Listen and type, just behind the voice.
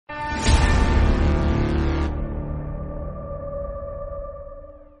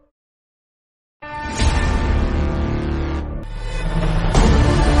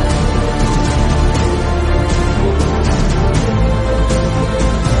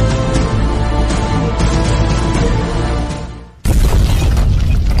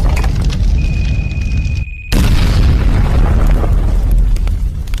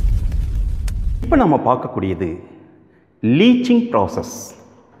நம்ம பார்க்கக்கூடியது leaching process.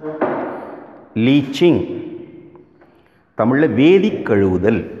 Leaching தமிழில் வேதி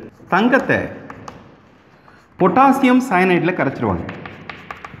கழுவுதல். தங்கத்தை பொட்டாசியம் சயனைடில் கரைச்சிடுவாங்க.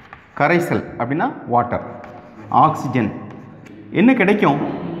 கரைசல் அப்படின்னா வாட்டர், ஆக்சிஜன். என்ன கிடைக்கும்?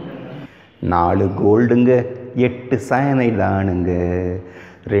 4 கோல்டுங்க, 8 சயனைடு தானுங்க,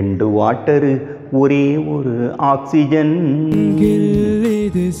 2 வாட்டரு, ஒரே ஒரு ஆக்சிஜன்.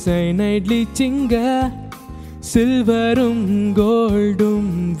 இது சயனைட் லீச்சிங்க, சில்வரும்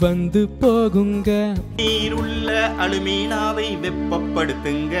கோல்டும் வந்து போகுங்க. நீருள்ள அலுமினாவை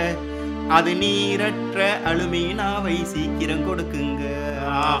வெப்பப்படுத்துங்க, அது நீரற்ற அலுமினாவை சீக்கிரம் கொடுக்குங்க.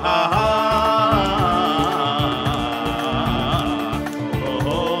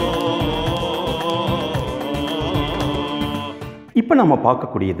 இப்போ நம்ம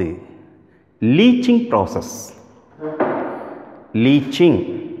பார்க்கக்கூடியது லீச்சிங் ப்ராசஸ். லீச்சிங்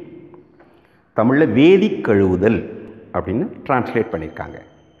தமிழில் வேதி கழுவுதல் அப்படின்னு டிரான்ஸ்லேட் பண்ணியிருக்காங்க.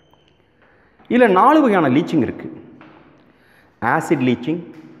 இதில் 4 வகையான லீச்சிங் இருக்குது. ஆசிட் லீச்சிங்,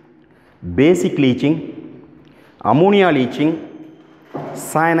 பேசிக் leaching, ammonia leaching,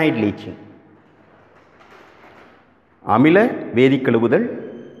 cyanide leaching. அமில வேதி கழுவுதல்,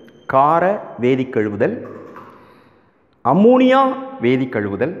 கார வேதி கழுவுதல், அமோனியா வேதி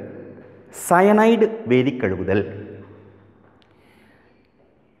கழுவுதல், சயனைடு வேதி கழுவுதல்.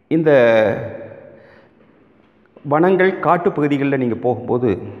 இந்த வனங்கள் காட்டுப்பகுதிகளில் நீங்கள் போகும்போது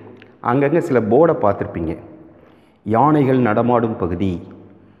அங்கங்கே சில போர்டை பார்த்துருப்பீங்க. யானைகள் நடமாடும் பகுதி,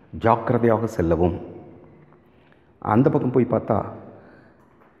 ஜாக்கிரதையாக செல்லவும். அந்த பக்கம் போய் பார்த்தா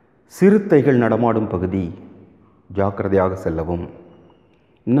சிறுத்தைகள் நடமாடும் பகுதி, ஜாக்கிரதையாக செல்லவும்.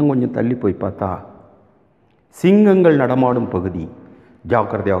 இன்னும் கொஞ்சம் தள்ளி போய் பார்த்தா சிங்கங்கள் நடமாடும் பகுதி,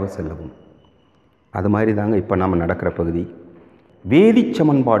 ஜாக்கிரதையாக செல்லவும். அது மாதிரி தாங்க இப்போ நாம் நடக்கிற பகுதி. வேதி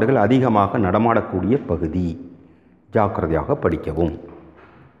சமன்பாடுகள் அதிகமாக நடமாடக்கூடிய பகுதி, ஜாக்கிரதையாக படிக்கவும்.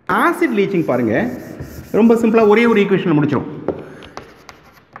 ஆசிட் லீச்சிங் பாருங்கள், ரொம்ப சிம்பிளாக ஒரே ஒரு ஈக்குவேஷனில் முடிச்சிடும்.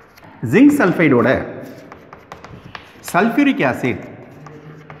 Zinc சல்ஃபைடோட sulphuric acid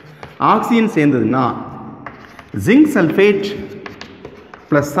oxygen சேர்ந்ததுன்னா zinc sulphate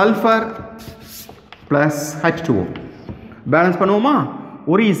plus sulphur plus H2O balance பண்ணுவோமா?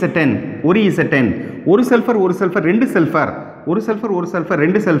 ஒரு இசட்டன், ஒரு இசட்டன், ஒரு சல்ஃபர், ஒரு சல்ஃபர், 2 சல்ஃபர், ஒரு சல்ஃபர், ஒரு சல்ஃபர்,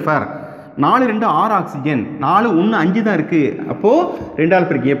 2 சல்ஃபர், 4 2 6 ஆக்சிஜன், 4 1 5 தான் இருக்குது. அப்போது 2ஆல்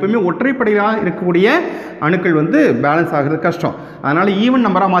பெருக்கி. எப்போயுமே ஒற்றைப்படையாக இருக்கக்கூடிய அணுக்கள் பேலன்ஸ் ஆகிறது கஷ்டம். அதனால் ஈவன்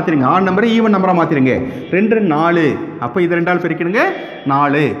நம்பராக மாற்றிடுங்க. 6 நம்பரை ஈவன் நம்பராக மாற்றிடுங்க. 2 2 4. அப்போ இது 2ஆல் பெருக்கிடுங்க,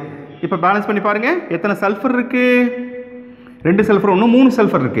 4. இப்போ பேலன்ஸ் பண்ணி பாருங்கள், எத்தனை சல்ஃபர் இருக்குது? 2 சல்ஃபர், 1 3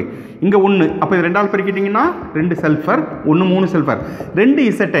 சல்ஃபர் இருக்குது. இங்கே 1. அப்போ இது 2ஆல் பெருக்கிட்டிங்கன்னா 2 சல்ஃபர், 1 3 சல்ஃபர். 2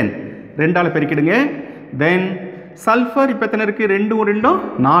 இசட்டன், 2ஆல் பெருக்கிடுங்க. தென் சல்ஃபர் இப்போ எத்தனை இருக்குது? 2 2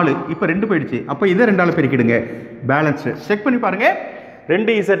 4. இப்போ 2 போயிடுச்சு. அப்போ இதை 2ஆல் பெருக்கிடுங்க. பேலன்ஸ்டு செக் பண்ணி பாருங்கள்.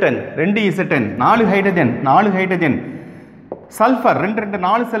 2 Zn, 2 Zn, 4 hydrogen, 4 hydrogen. Sulphur 2 2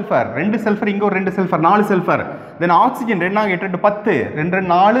 4 sulphur, 2 sulphur, இங்கே ஒரு 2 சல்ஃபர், 4 சல்ஃபர். தென் ஆக்சிஜன் 2 8 2 10, 2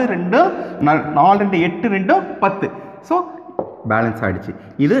 4 2 4 2 8 2 10. ஸோ பேலன்ஸ் ஆகிடுச்சு.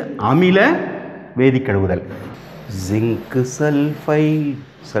 இது அமில வேதி கழுவுதல். Zinc sulphide,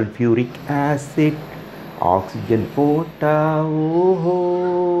 sulphuric acid, oxygen போட்டா ஓஹோ,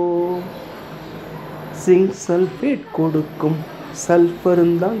 ஜிங்க் சல்ஃபேட் கொடுக்கும்,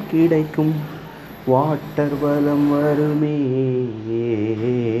 சல்ஃபரும் தான் கிடைக்கும், வாட்டர் வலம் வருமே.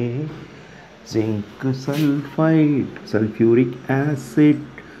 Zinc sulphide, sulphuric acid,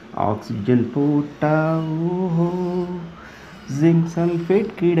 oxygen போட்டா ஓஹோ, ஜிங்க்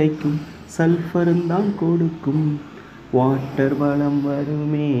சல்ஃபேட் கிடைக்கும், சல்ஃபரும் தான் கொடுக்கும், வாட்டர் வளம்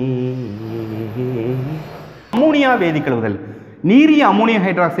வருமே. அமோனியா வேதி கழுவுதல். நீரிய அமோனியா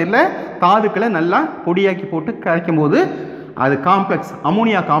ஹைட்ராக்சைடில் தாதுக்களை நல்லா பொடியாக்கி போட்டு கரைக்கும் போது அது காம்ப்ளெக்ஸ்,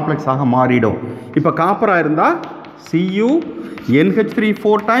 அமோனியா காம்ப்ளெக்ஸாக மாறிடும். இப்போ காப்பராக இருந்தால் Cu NH3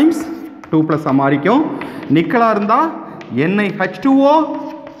 4 டைம்ஸ் 2+ மாறிக்கும். நிக்கலாக இருந்தால் NiH2O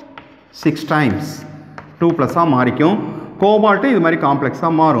 6 டைம்ஸ் 2+ மாறிக்கும். கோபால்ட்டு இது மாதிரி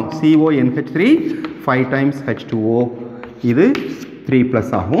காம்ப்ளெக்ஸாக மாறும். CONH3 5 டைம்ஸ் H2O, இது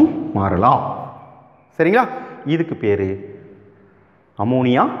 3+ ஆகவும் மாறலாம். சரிங்களா? இதுக்கு பேர்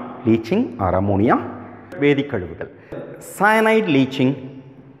அமோனியா லீச்சிங் ஆர் அமோனியா வேதி கழுவுதல். சயனைடு லீச்சிங்,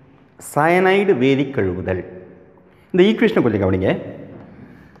 சயனைடு வேதி கழுவுதல். இந்த ஈக்குவேஷனை கொஞ்சம் கவனிங்க.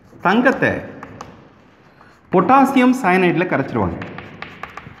 தங்கத்தை பொட்டாசியம் சயனைடில் கரைச்சிடுவாங்க.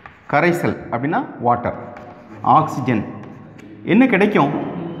 கரைசல் அப்படின்னா வாட்டர், ஆக்சிஜன். என்ன கிடைக்கும்?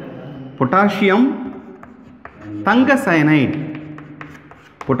 பொட்டாசியம் தங்க சயனைடு,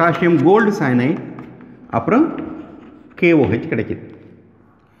 பொட்டாசியம் கோல்டு சயனைடு, அப்புறம் KOH கிடைக்குது.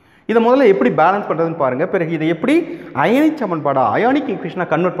 இதை முதல்ல எப்படி பேலன்ஸ் பண்ணுறதுன்னு பாருங்கள். பிறகு இதை எப்படி அயனிக் சமன்பாடாக அயானிக் ஈக்குவேஷனாக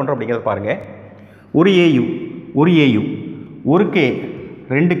கன்வெர்ட் பண்ணுறோம் அப்படிங்கிறத பாருங்கள். ஒரு ஏயு ஒரு K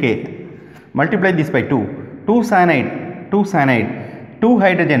 2k multiply this by 2 cyanide 2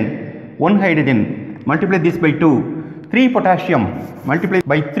 hydrogen 1 hydrogen multiply this by 2 3 potassium multiply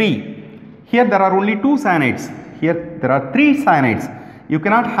by 3. Here there are only 2 cyanides, here there are 3 cyanides. You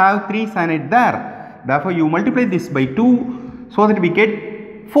cannot have 3 cyanide there, therefore you multiply this by 2 so that we get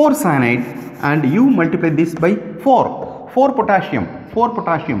 4 cyanide, and you multiply this by 4 potassium,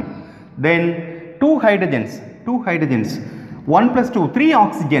 then 2 hydrogens 1 plus 2 3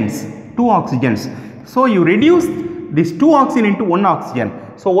 oxygens, so you reduce this 2 oxygen into 1 oxygen,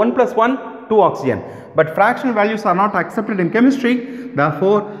 so 1 plus 1 2 oxygen, but fractional values are not accepted in chemistry,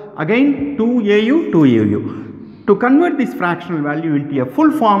 therefore again 2AU. To convert this fractional value into a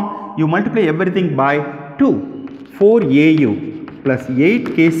full form, you multiply everything by 2. 4AU plus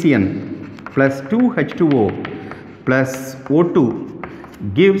 8KCN plus 2H2O plus O2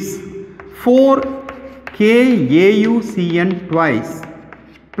 gives 4KAUCN twice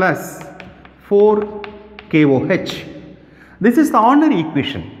plus 4KOH. This is the ordinary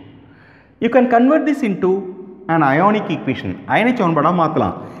equation. You can convert this into an ionic equation. அயனி சமன்பாடாக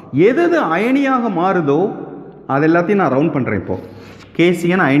மாற்றலாம். எது அயனியாக மாறுதோ அது எல்லாத்தையும் நான் round பண்ணுறேன். இப்போது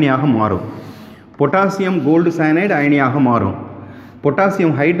KCN அயனியாக மாறும், பொட்டாசியம் கோல்டு சயனைடு அயனியாக மாறும்,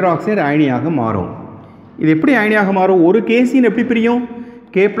 பொட்டாசியம் ஹைட்ராக்சைடு அயனியாக மாறும். இது எப்படி அயனியாக மாறும்? ஒரு கேசியன் எப்படி பிரியும்?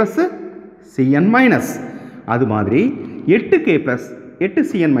 K plus CN minus. அது மாதிரி 8k ப்ளஸ்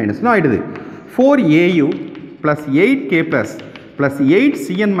 8cn மைனஸ்னு ஆகிடுது. 4AU plus 8k plus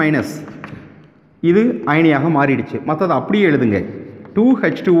 8cn minus இது அயனியாக மாறிடுச்சு. மற்றது அப்படியே எழுதுங்க.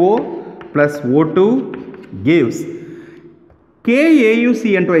 2H2O plus O2 gives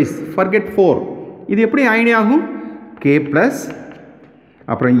KAUCN twice, forget 4. இது எப்படி அயனியாகும்? K ப்ளஸ்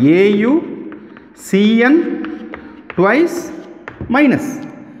அப்புறம் AU CN twice மைனஸ்.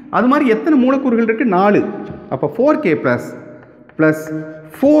 அது மாதிரி எத்தனை மூலக்கூறுகள் இருக்குது? 4. அப்போ 4k ப்ளஸ்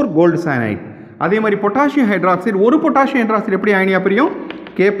 4 கோல்டு சயனைட். அதே மாதிரி பொட்டாசியம் ஹைட்ராக்சைடு, ஒரு பொட்டாசியம் ஹைட்ராக்சைடு எப்படி அயனியாக பிரியும்?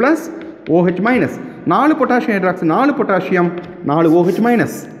 K plus OH minus. 4 potassium hydroxide, 4 potassium 4 OH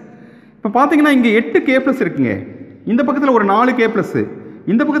minus. இப்போ பார்த்தீங்கன்னா இங்கே 8k ப்ளஸ் இருக்குங்க. இந்த பக்கத்தில் ஒரு 4k ப்ளஸ்,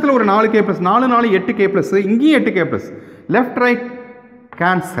 இந்த பக்கத்தில் ஒரு 4k ப்ளஸ், 4 8k ப்ளஸ், இங்கேயும் 8k plus. Left right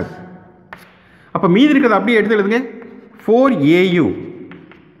cancel. அப்போ மீதி இருக்கிறது அப்படியே எடுத்து எழுதுங்க. 4AU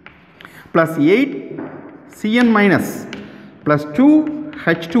plus 8CN minus plus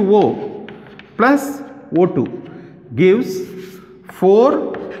 2H2O plus O2 gives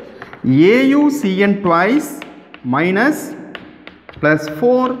 4AuCN twice minus plus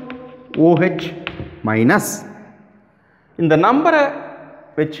 4OH minus. இந்த நம்பரை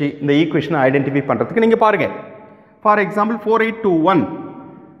வச்சு இந்த ஈக்குவேஷனை ஐடென்டிஃபை பண்ணுறதுக்கு நீங்கள் பாருங்கள். ஃபார் எக்ஸாம்பிள் 4821,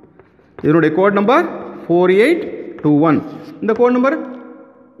 இதனுடைய கோட் நம்பர் 4821. இந்த கோட் நம்பர்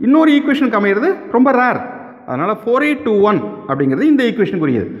இன்னொரு ஈக்குவேஷனுக்கு அமைகிறது ரொம்ப ரேர். அதனால் 4821 அப்படிங்கிறது இந்த ஈக்குவேஷனுக்கு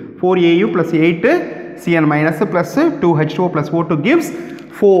உரியது. 4AU plus 8CN minus plus 2H2O plus O2 gives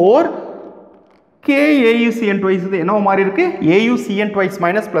 4KAUCN twice. இது என்ன மாறி இருக்கு? AUCN twice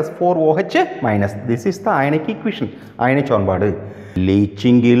minus plus 4OH minus. This is the ionic equation. அயனி சமன்பாடு.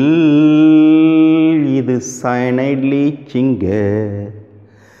 லீச்சிங்கில் இது சயனைட் லீச்சிங்க,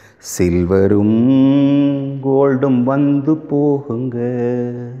 சில்வரும் கோல்டும் வந்து போகுங்க.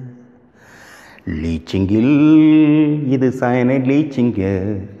 லீச்சிங்கில் இது சயனைட் லீச்சிங்க,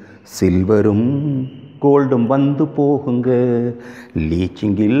 சில்வரும் கோல்டும் வந்து போகுங்க.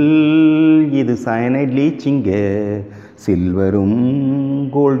 லீச்சிங்கில் இது சயனைட் லீச்சிங்க, சில்வரும்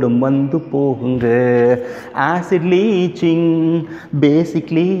கோல்டும் வந்து போகுங்க. ஆசிட் லீச்சிங்,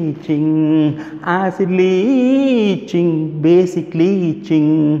 பேசிக் லீச்சிங், ஆசிட் லீச்சிங், பேசிக்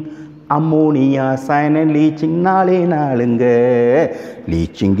லீச்சிங், அம்மோனியா சயனைட் லீச்சிங் நாளே நாளுங்க.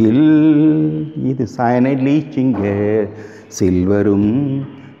 லீச்சிங்கில் இது சயனைட் லீச்சிங்க, சில்வரும்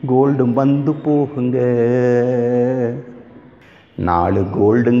கோல்டும் வந்து போகுங்க. 4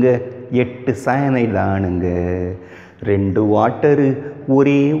 கோல்டுங்க 8 சயனைட் தானுங்க, 2 வாட்டரு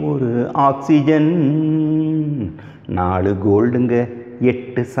ஒரே ஒரு ஆக்சிஜன். 4 கோல்டுங்க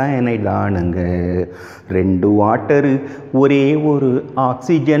 8 சயனைட் தானுங்க, 2 வாட்டரு ஒரே ஒரு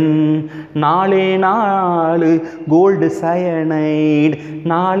oxygen. 4 gold cyanide,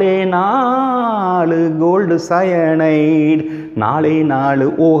 4 gold cyanide, 4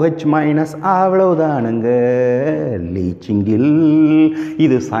 OH minus, அவ்வளவுதானுங்க. லீச்சிங்கில்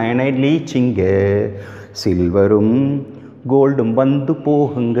இது சயனைட் லீச்சிங்க, சில்வரும் கோல்டும் வந்து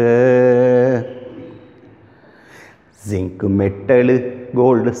போகுங்க. ஜிங்க் மெட்டலு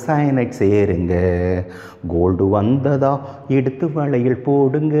கோல்டு சயனைட் சேருங்க. கோல்டு வந்ததா எடுத்து வளையல்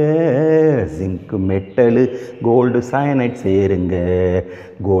போடுங்க. ஜிங்க் மெட்டலு கோல்டு சயனைட் சேருங்க.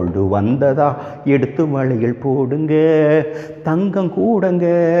 கோல்டு வந்ததா எடுத்து வளையல் போடுங்க. தங்கம் கூடங்க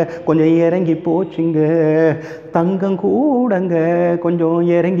கொஞ்சம் இறங்கி போச்சுங்க. தங்கம் கூடங்க கொஞ்சம்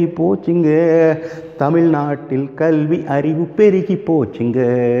இறங்கி போச்சுங்க. தமிழ்நாட்டில் கல்வி அறிவு பெருகி போச்சுங்க.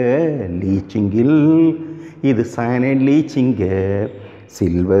 லீச்சிங்கில் இது சயனைட் லீச்சிங்க.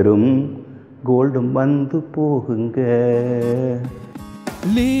 சில்வரும் கோல்டும் வந்து போகுங்க.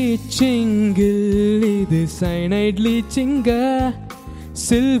 லீச்சிங்கில் இது சயனைட் லீச்சிங்க.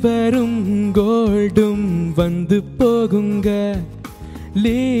 சில்வரும் கோல்டும் வந்து போகுங்க.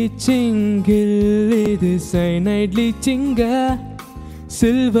 லீச்சிங்கில் இது சயனைட் லீச்சிங்க.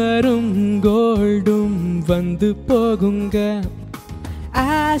 சில்வரும் கோல்டும் வந்து போகுங்க.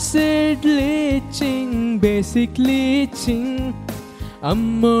 ஆசிட் லீச்சிங், பேசிக் leaching,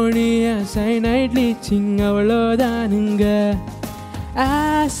 ammonia cyanide leaching அவ்வளோதானுங்க.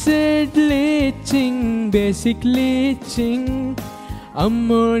 Acid leaching, பேசிக் லீச்சிங்,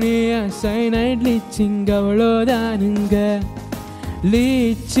 அம்மோனியா சயனைட் லீச்சிங் அவ்வளோதானுங்க.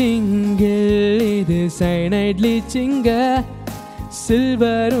 லீச்சிங்கில் இது சயனைட் லீச்சிங்க.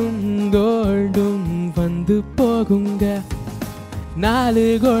 சில்வரும் கோல்டும் வந்து போகுங்க. 4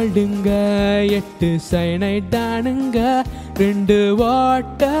 கோல்டுங்க 8 சயனைட் தானுங்க. 2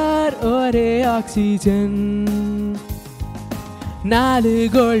 வாட்டர் ஒரே ஆக்சிஜன். 4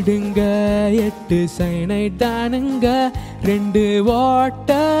 கோல்டுங்க 8 சயனைட் தானுங்க. 2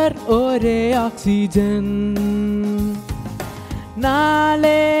 வாட்டர் ஒரே oxygen.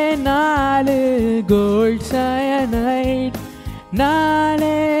 4 gold cyanide.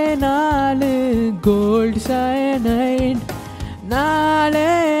 4 gold cyanide.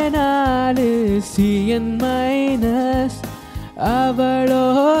 4 CN minus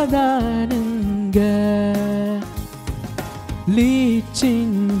அவ்வளோதானுங்க.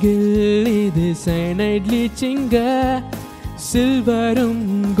 லீச்சிங்கில் இது சயனைட் லீச்சிங்க. சில்வரும்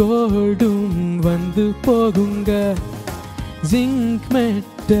கோல்டும் வந்து போகுங்க. ஜிங்க்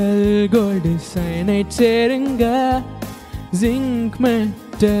மெட்டல் கோல்டு சயனைட் சேருங்க. ஜிங்க்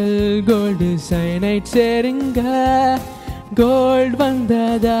மெட்டல் கோல்டு சயனைட் சேருங்க. கோல்டு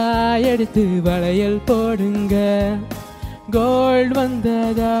வந்ததா எடுத்து வளையல் போடுங்க. கோல்டு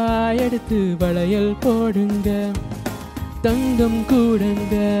வந்ததா எடுத்து வளையல் போடுங்க. தங்கம்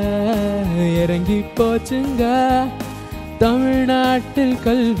கூடங்க இறங்கி போச்சுங்க. தமிழ்நாட்டில்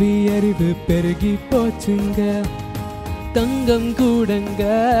கல்வி அறிவு பெருகி போச்சுங்க. தங்கம் கூடங்க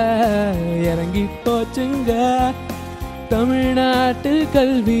இறங்கி போச்சுங்க. தமிழ்நாட்டில்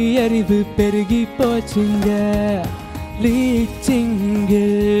கல்வி அறிவு பெருகி போச்சுங்க.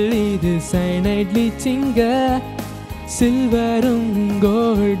 லீச்சிங்கில் இது சயனைட் லீச்சிங்க. சில்வரும்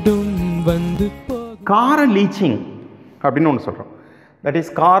கோல்டும் வந்து கார லீச்சிங் அப்படின்னு ஒன்று சொல்கிறோம். தட்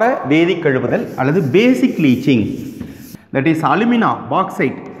இஸ் கார வேதி கழுவுதல் அல்லது பேசிக் leaching. That is alumina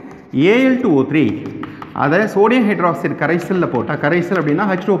bauxite Al2O3 அதை சோடியம் ஹைட்ராக்சைடு கரைசலில் போட்டால், கரைசல் அப்படின்னா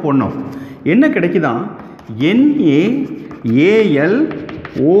H2O போடணும். என்ன கிடைக்குதான்? NaAlOH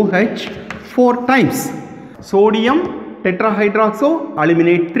 4 times sodium டெட்ராஹைட்ராக்சோ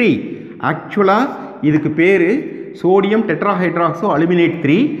aluminate 3. ஆக்சுவலாக இதுக்கு பேர் சோடியம் டெட்ராஹைட்ராக்சோ அலுமினேட்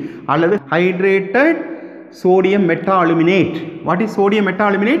 3 அல்லது hydrated sodium meta aluminate. What is sodium meta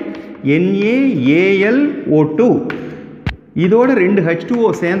aluminate? NaAlO2. இதோட 2 H2O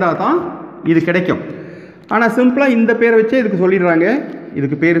சேர்ந்தா தான் இது கிடைக்கும். ஆனால் சிம்பிளாக இந்த பேரை வச்சே இதுக்கு சொல்லிடுறாங்க.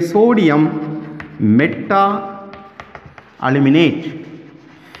 இதுக்கு பேர் சோடியம் மெட்டா அலுமினேட்.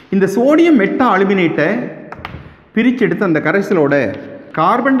 இந்த சோடியம் மெட்டா அலுமினேட்டை பிரித்து எடுத்து அந்த கரைசலோட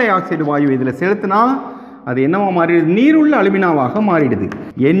கார்பன் டை ஆக்சைடு வாயு இதில் செலுத்தினா அது என்னவா மாறிடுது? நீருள்ள அலுமினாவாக மாறிடுது.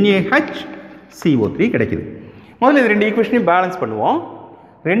 NaHCO3 கிடைக்குது. முதல்ல இது 2 ஈக்குவேஷனையும் பேலன்ஸ் பண்ணுவோம்.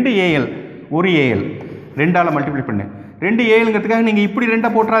 2Al 1Al 2ஆல் மல்டிப்ளை பண்ணு. 2Alங்கிறதுக்காக நீங்கள் இப்படி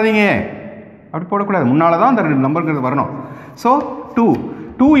 2 போட்டுறாதீங்க. அப்படி போடக்கூடாது. முன்னால் தான் அந்த 2 நம்பருங்கிறது வரணும். ஸோ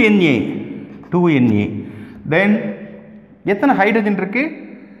 2Na தென் எத்தனை ஹைட்ரஜன் இருக்குது?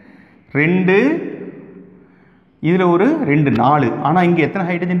 2. இதில் ஒரு 2 4. ஆனால் இங்கே எத்தனை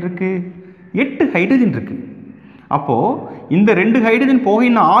ஹைட்ரஜன் இருக்குது? 8 ஹைட்ரஜன் இருக்குது. அப்போது இந்த 2 ஹைட்ரஜன் போக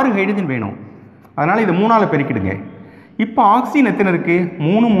இன்னும் 6 ஹைட்ரஜன் வேணும். அதனால் இதை 3ஆல் பெருக்கிடுங்க. இப்போ ஆக்சிஜன் எத்தனை இருக்குது?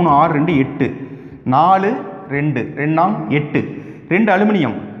 3 3 6 2 8 4 2 2 8 2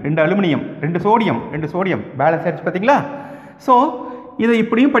 அலுமினியம் 2 சோடியம் பேலன்ஸ் ஆகிடுச்சு பார்த்தீங்களா? ஸோ இதை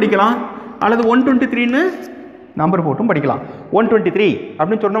இப்படியும் படிக்கலாம் அல்லது 123ன்னு நம்பர் போட்டும் படிக்கலாம். 123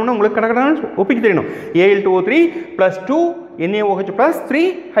 அப்படின்னு சொன்னோம்னா உங்களுக்கு கடற்கடான்னு ஒப்பிக்க தெரியணும். Al2O3 + 2 NaOH + 3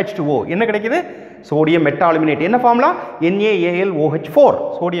 H2O என்ன கிடைக்குது? சோடியம் மெட்டாலுமினேட். என்ன ஃபார்முலா? NaAlOH4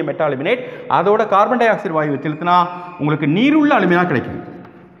 sodium மெட்டாலுமினேட். அதோட கார்பன் டை ஆக்சைடு வாயு செலுத்தினா உங்களுக்கு நீருள்ள அலுமினா கிடைக்கும்.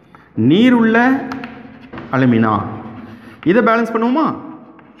 நீருள்ள அலுமினா இதை பேலன்ஸ் பண்ணுவோமா?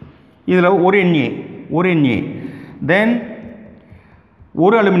 இதில் ஒரு Na தென்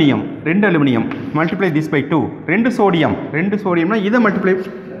ஒரு aluminium, 2 aluminium, multiply this by 2, 2 சோடியம்னா இதை மல்டிப்ளை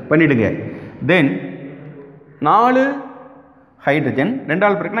பண்ணிவிடுங்க. தென் 4 ஹைட்ரஜன்,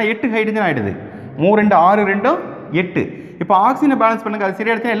 2ஆல் பிறகுனா 8 ஹைட்ரஜன் ஆகிடுது. 3 2 6 2 8. இப்போ ஆக்சிஜனை பேலன்ஸ் பண்ணுங்க, அது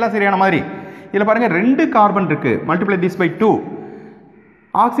சரியாக எடுத்தா எல்லாம் சரியான மாதிரி. இதில் பாருங்கள் 2 கார்பன் இருக்குது, மல்டிப்ளை திஸ் பை 2.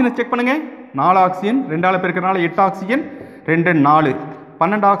 ஆக்சிஜனை செக் பண்ணுங்கள், 4 ஆக்சிஜன், 2ஆல் பிறக்கிறனால 8 ஆக்சிஜன், 2 4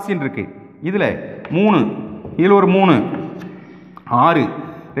 12 ஆக்சிஜன் இருக்குது. இதில் 3, இதில் ஒரு 3 6,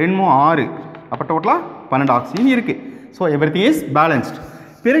 2 6, அப்போ டோட்டலாக 12 ஆக்சிஜன் இருக்குது. So everything is balanced.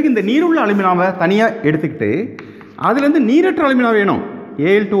 பிறகு இந்த நீருள்ள அலுமினாவை தனியாக எடுத்துக்கிட்டு அதுலேருந்து நீரற்ற அலுமினா வேணும்.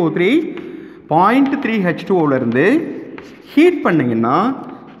 Al2O3 0.3H2O ஹீட் பண்ணிங்கன்னா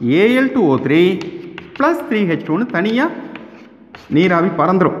Al2O3 + 3H2O தனியாக நீராவி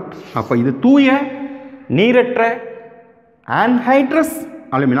பறந்துடும். அப்போ இது தூய நீரற்ற ஆன்ஹைட்ரஸ்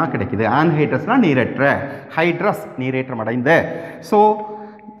அலுமினா கிடைக்குது. ஆன்ஹைட்ரஸ்னா நீரற்ற, ஹைட்ரஸ் நீரேற்றம் அடைந்த. ஸோ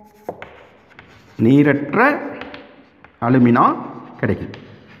நீரற்ற அலுமினா கிடைக்குது.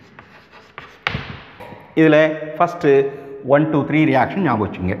 இதில் ஃபஸ்ட்டு 1 2 3 ரியாக்ஷன் ஞாபகம்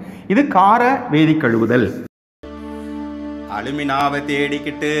வச்சுங்க. இது கார வேதி கழுவுதல். அலுமினாவை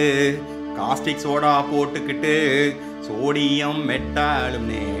தேடிக்கிட்டு காஸ்டிக் சோடா போட்டுக்கிட்டு சோடியம்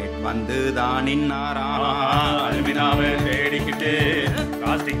மெட்டாலுமினேட் வந்து தான் நின்னாராம். அலுமினாவை தேடிக்கிட்டு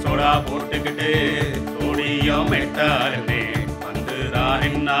காஸ்டிக் சோடா போட்டுக்கிட்டு சோடியம் மெட்டாலுமினேட் வந்து தான்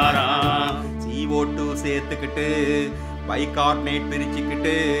நின்னாராம். CO2 சேர்த்துக்கிட்டு பைகார்பனேட்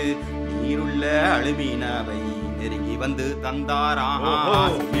பிரிச்சுக்கிட்டு நீருள்ள அலுமினாவை நெருங்கி வந்து தந்தாராம்.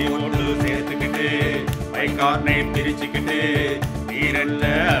 CO2 சேர்த்துக்கிட்டு பைகார்பனேட் பிரிச்சுக்கிட்டு நீருள்ள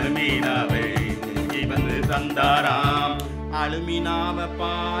அலுமினாவை நெருங்கி வந்து தந்தாராம். அலுமினாவை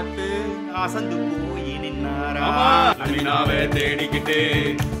பார்த்து அசந்து போய் நின்னாராம். அலுமினாவை தேடிக்கிட்டு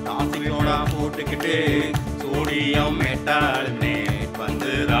காஸ்டிக் சோடா போட்டுக்கிட்டு சோடியம் மெட்டாலுமினேட்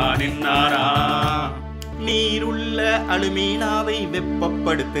வந்து தான் நின்னாராம். நீருள்ள அலுமினாவை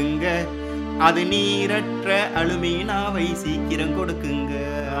வெப்பப்படுத்துங்க, அது நீரற்ற அலுமினாவை சீக்கிரம் கொடுக்குங்க.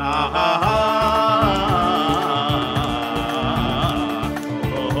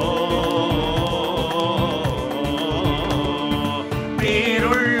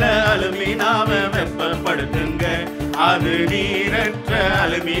 நீருள்ள அலுமினாவை வெப்பப்படுத்துங்க, அது நீரற்ற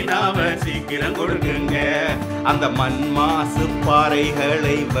அலுமினாவை சீக்கிரம் கொடுக்குங்க. அந்த மண் மாசு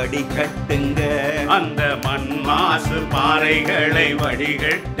பாறைகளை வடிகட்டுங்க, அந்த மண் மாசு பாறைகளை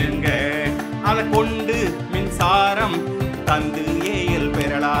வடிகட்டுங்க. அதை கொண்டு மின்சாரம் தந்து ஏஎல்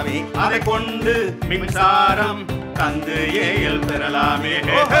பெறலாமே, அதை கொண்டு மின்சாரம் தந்து ஏஎல் பெறலாமே.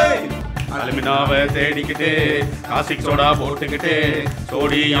 அலுமினாவை தேடிக்கிட்டு காஸ்டிக் சோடா போட்டுக்கிட்டு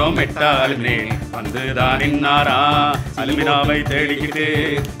சோடியம் மெட்டாலுமினேட் வந்து தான் நின்னாராம். அலுமினாவை தேடிக்கிட்டு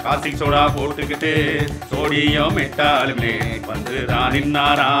காஸ்டிக் சோடா போட்டுக்கிட்டு சோடியம் மெட்டாலுமினேட் வந்து தான்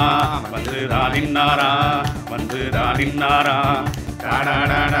நின்னாராம். வந்து தான் நின்னாராம். வந்து தான் நின்னாராம்.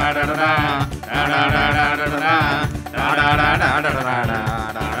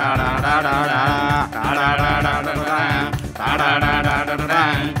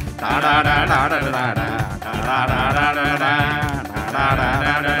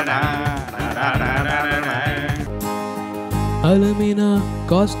 அலுமினா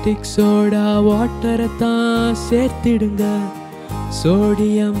காஸ்டிக் சோடா வாட்டரை தான் சேர்த்திடுங்க.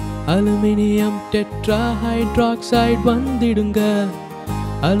 Sodium aluminium tetra hydroxide வந்திடுங்க.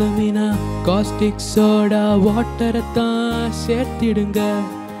 Alumina caustic soda வாட்டரை தான் சேர்த்திடுங்க.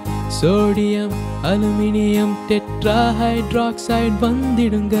 Sodium aluminium tetra hydroxide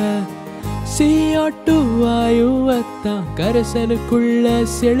வந்திடுங்க. CO2 வாயுவத்தான் கரைசலுக்குள்ள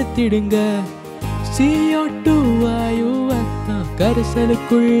செலுத்திடுங்க. CO2 வாயுவத்தான்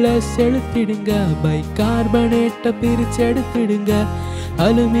கரைசலுக்குள்ள செலுத்திடுங்க. பைகார்பனேட்டை பிரிச்செடுத்துடுங்க.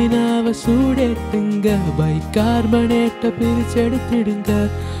 அலுமினாவை சூடேத்துங்க. பைகார்பனேட்டை பிரிச்செடுத்துடுங்க.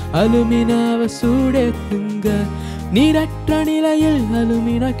 அலுமினாவை சூடேத்துங்க. நீரற்ற நிலையில்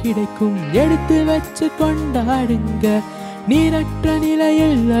அலுமினா கிடைக்கும், எடுத்து வச்சு கொண்டாடுங்க. நீரற்ற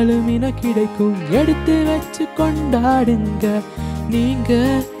நிலையில் அலுமினா கிடைக்கும், எடுத்து வச்சு கொண்டாடுங்க. நீங்க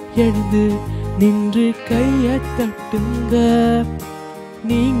எழுந்து நின்று கைய தட்டுங்க.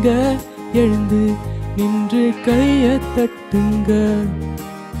 நீங்க எழுந்து நின்று கைய தட்டுங்க.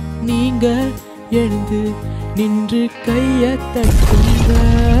 நீங்க எழுந்து நின்று கைய தட்டுங்க.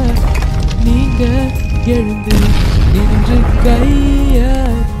 நீங்க எழுந்து நின்று கைய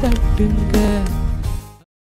தட்டுங்க.